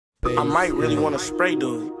I might really want to spray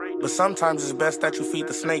dude, but sometimes it's best that you feed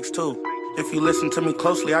the snakes too. If you listen to me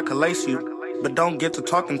closely, I could lace you, but don't get to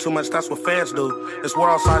talking too much, that's what feds do. It's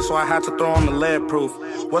war outside, so I had to throw on the lead proof.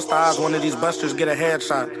 What's the odds one of these busters get a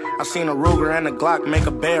headshot? I seen a Ruger and a Glock make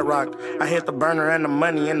a bedrock. I hit the burner and the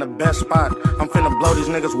money in the best spot. I'm finna blow these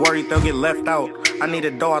niggas worried they'll get left out. I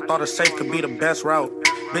needed dough, I thought a safe could be the best route.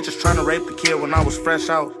 Bitches tryna rape the kid when I was fresh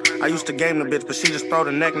out. I used to game the bitch, but she just throw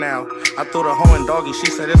the neck now. I threw the hoe in doggy, she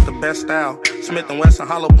said it's the best style. Smith & Wesson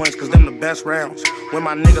hollow points, cause them the best rounds. When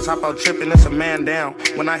my niggas hop out trippin', it's a man down.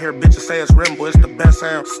 When I hear bitches say it's Remble, it's the best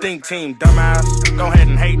sound. Stink team, dumbass, go ahead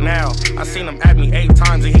and hate now. I seen him at me 8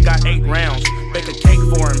 times and he got 8 rounds. Bake a cake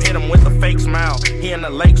for him, hit him with a fake smile. He in the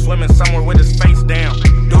lake swimming somewhere with his face down.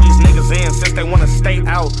 Do these niggas in since they wanna stay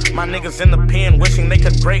out. My niggas in the pen wishing they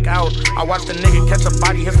could break out. I watched a nigga catch a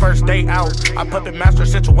body his first day out. I puppet master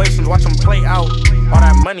situations, watch him play out. All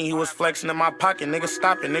that money he was flexing in my pocket. Nigga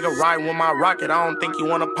stop it, nigga riding with my rocket. I don't think you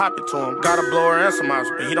wanna pop it to him. Got a blower and some ops,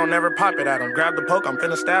 but he don't ever pop it at him. Grab the poke, I'm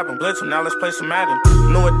finna stab him. Blitz him, now let's play some Madden.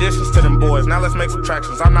 New additions to them boys, now let's make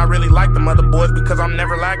subtractions. I'm not really like them other boys because I'm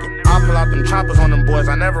never lacking. I'll pull out them choppers on them boys,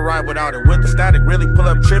 I never ride without it. With the static, really pull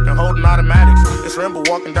up tripping, holding automatics. It's Remble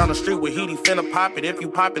walking down the street with heat, he finna pop it. If you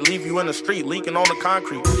pop it, leave you in the street, leaking on the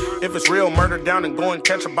concrete. If it's real, murder down and go and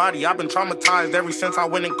catch a body. I've been traumatized ever since I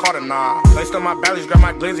went and caught a nah. Laced up my bellies, grabbed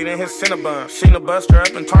my glizzy, then hit Cinnabon. Seen a buster up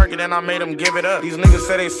in Target and I made him give it up. These niggas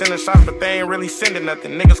say they sending shots, but they ain't really sending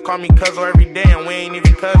nothing. Niggas call me cuzzo every day and we ain't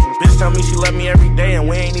even cousins. Bitch tell me she love me every day and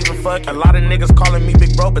we ain't even fucking. A lot of niggas calling me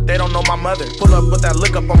big bro, but they don't know my mother. Pull up with that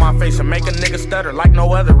look up on my face and make a nigga stutter like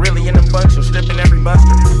no other. Really in them functions, stripping every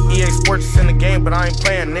buster. EA Sports is in the game, but I ain't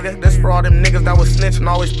playing, nigga. This for all them niggas that was snitching,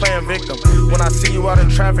 always playing victim. When I see you out in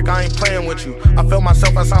traffic, I ain't playing with you. I feel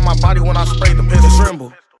myself outside my body when I spray the piss. It's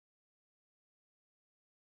Remble.